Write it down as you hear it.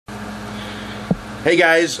Hey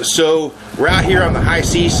guys, so we're out here on the high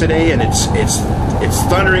seas today, and it's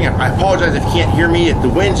thundering. I apologize if you can't hear me. The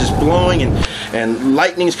wind's just blowing, and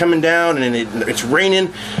lightning's coming down, and it's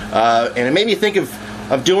raining, and it made me think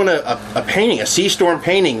of doing a painting, a sea storm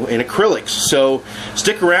painting in acrylics. So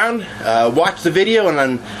stick around, watch the video, and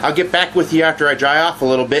then I'll get back with you after I dry off a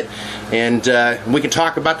little bit, and we can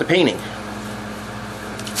talk about the painting.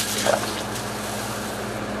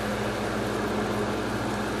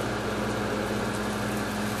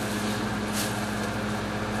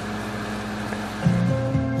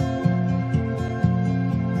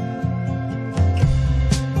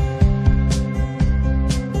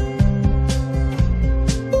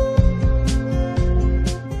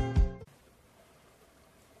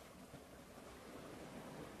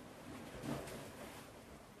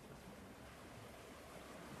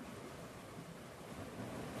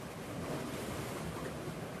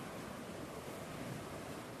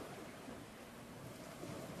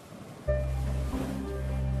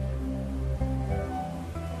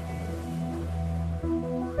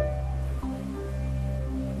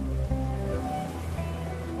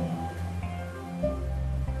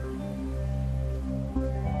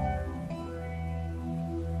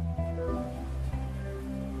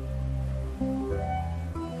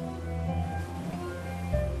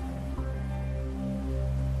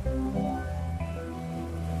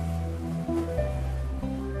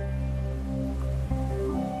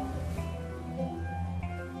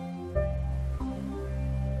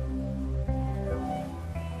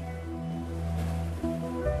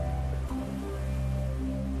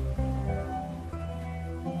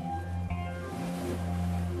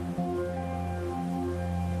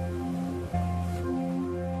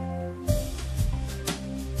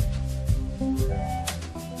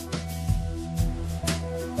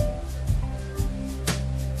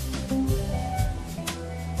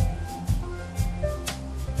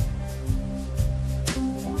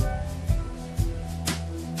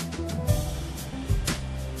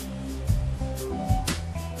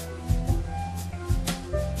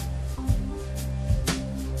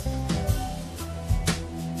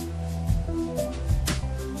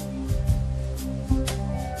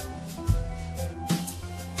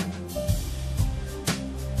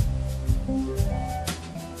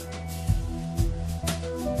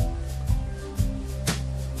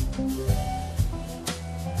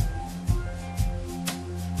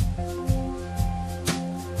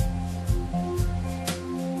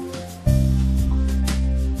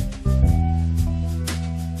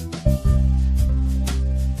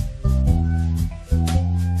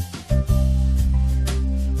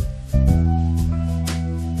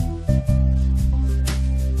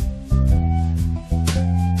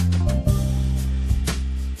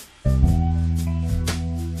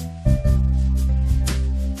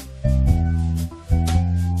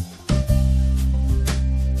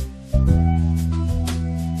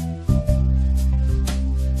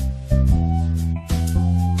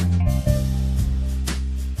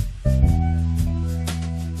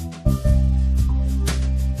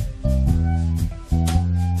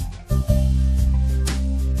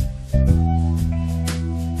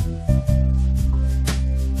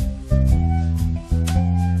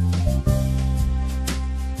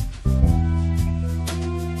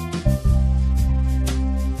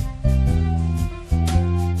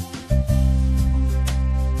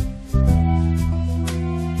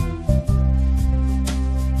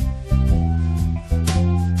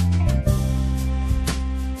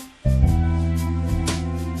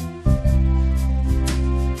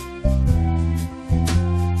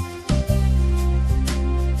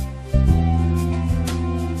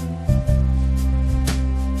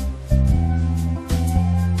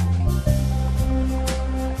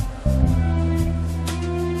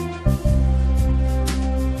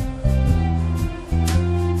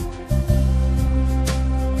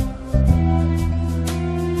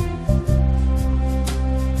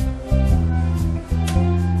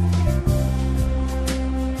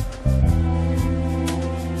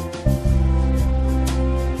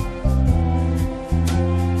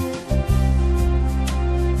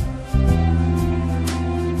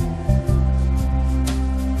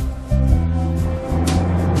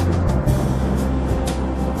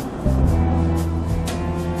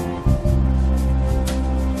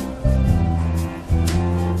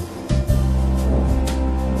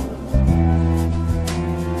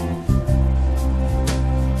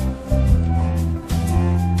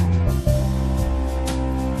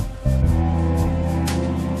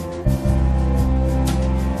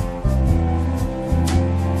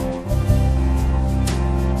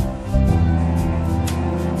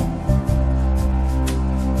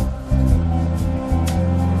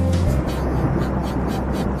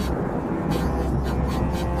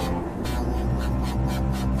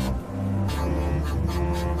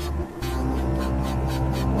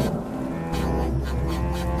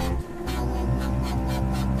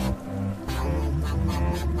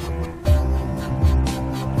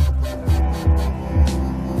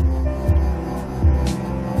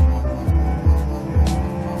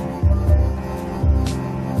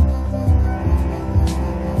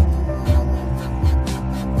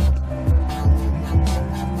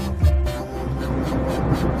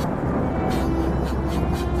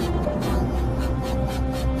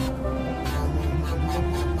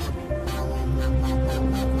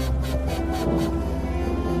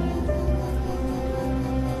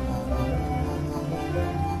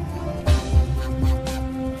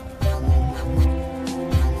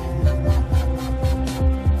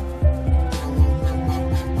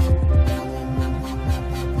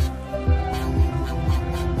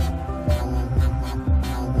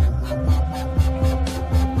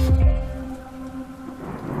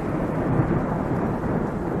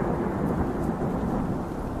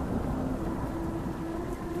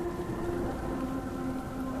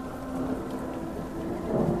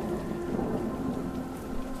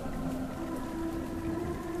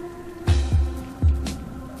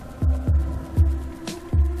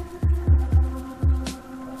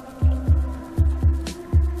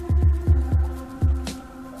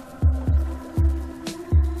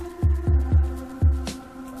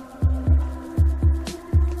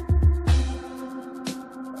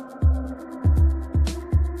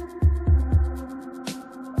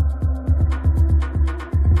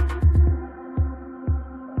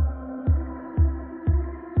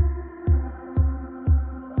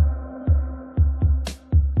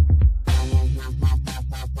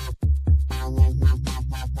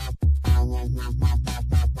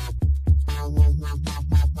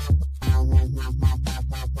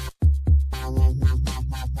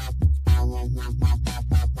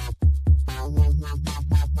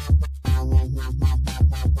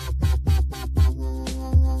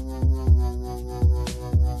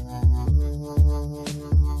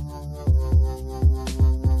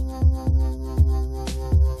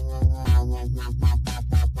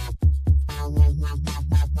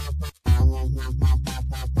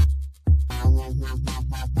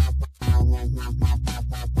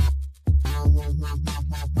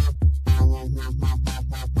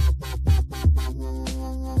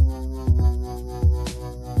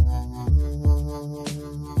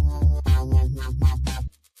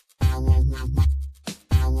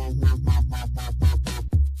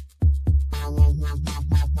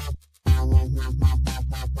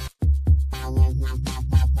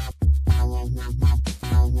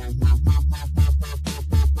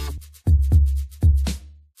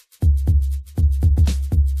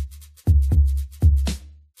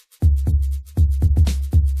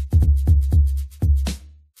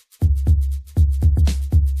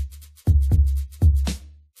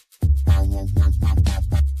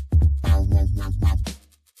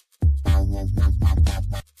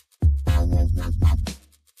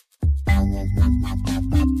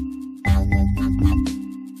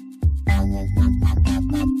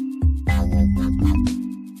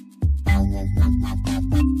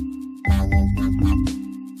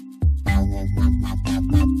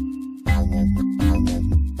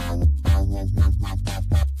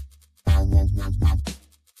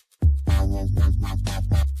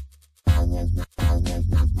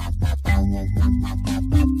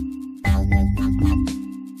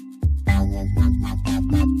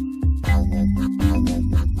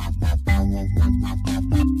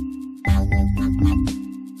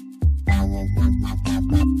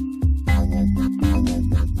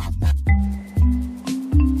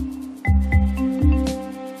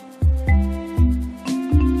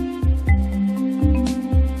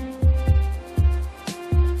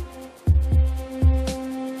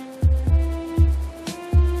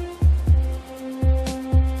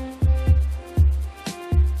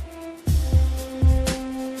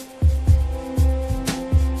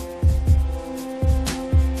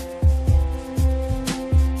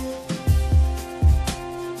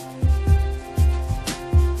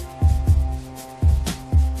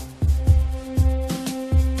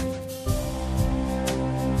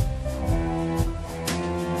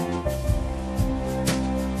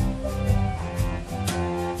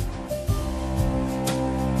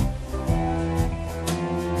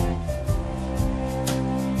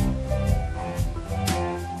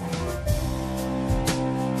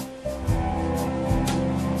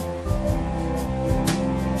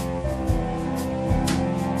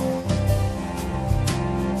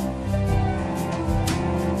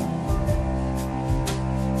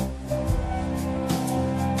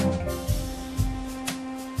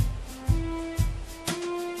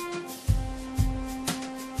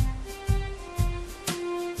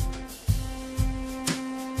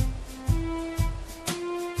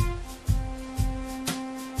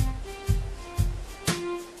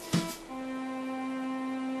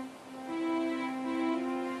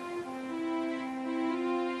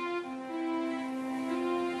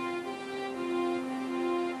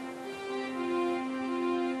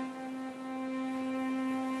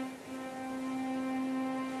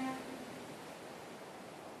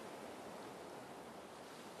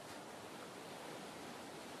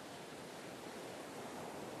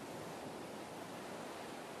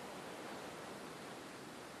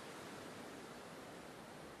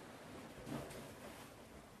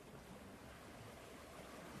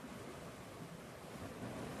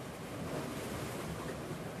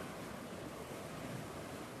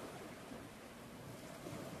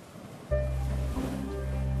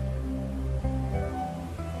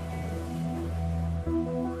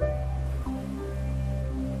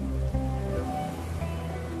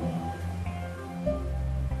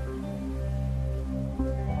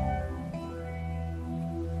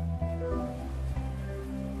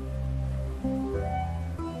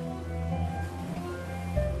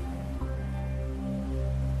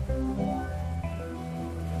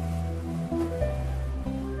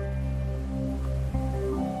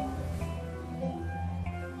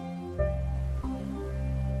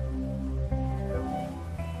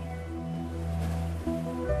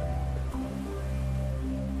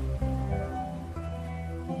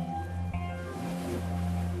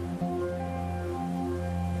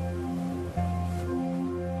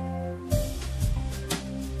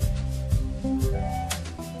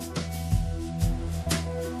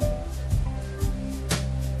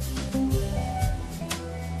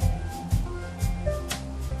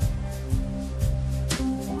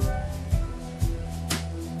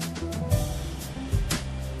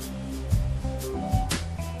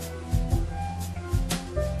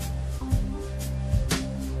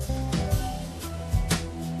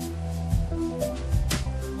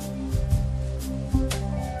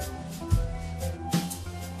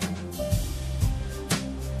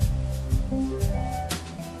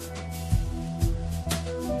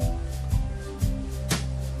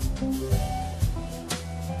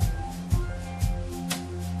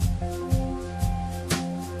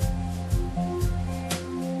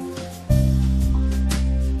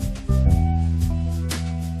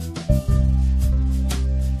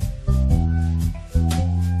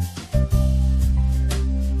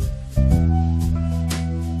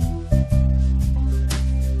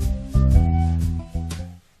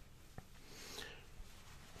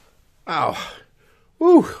 Oh,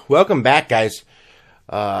 woo! Welcome back, guys.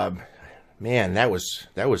 Man, that was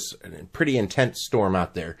a pretty intense storm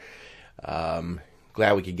out there.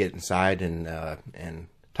 Glad we could get inside and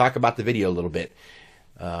talk about the video a little bit.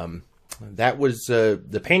 That was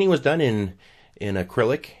the painting was done in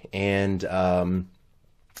acrylic, and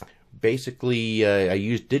basically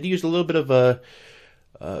I did use a little bit of an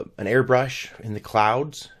airbrush in the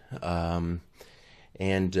clouds, and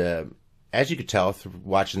as you could tell through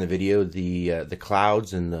watching the video, the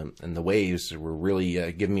clouds and the waves were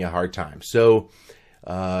really giving me a hard time. So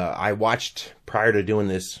I watched, prior to doing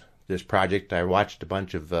this project, I watched a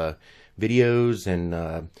bunch of videos and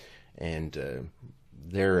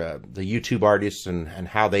the YouTube artists and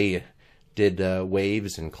how they did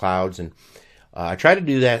waves and clouds, and I tried to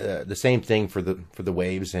do that the same thing for the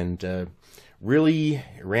waves, and really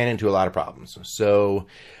ran into a lot of problems. So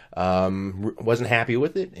wasn't happy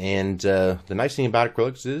with it, and the nice thing about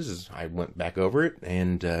acrylics is I went back over it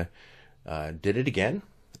and did it again,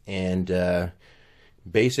 and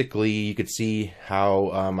basically you could see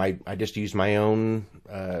how I just used my own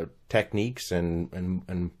techniques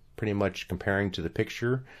and pretty much comparing to the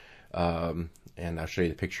picture, and I'll show you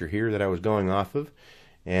the picture here that I was going off of,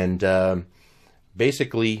 and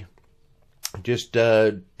basically just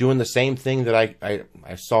doing the same thing that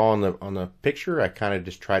I saw on the picture. I kind of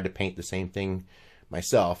just tried to paint the same thing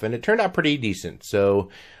myself, and it turned out pretty decent. So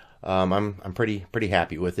I'm pretty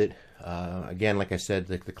happy with it. Again, like I said,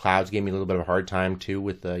 the clouds gave me a little bit of a hard time too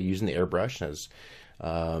with using the airbrush. I was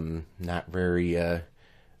not very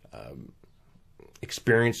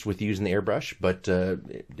experienced with using the airbrush, but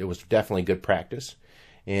it was definitely good practice,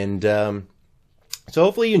 and so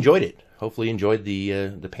hopefully you enjoyed it. Hopefully you enjoyed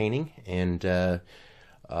the painting, and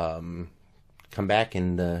come back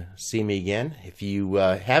and see me again. If you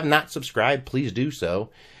have not subscribed, please do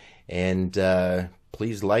so, and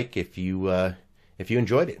please like if you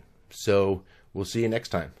enjoyed it. So we'll see you next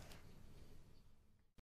time.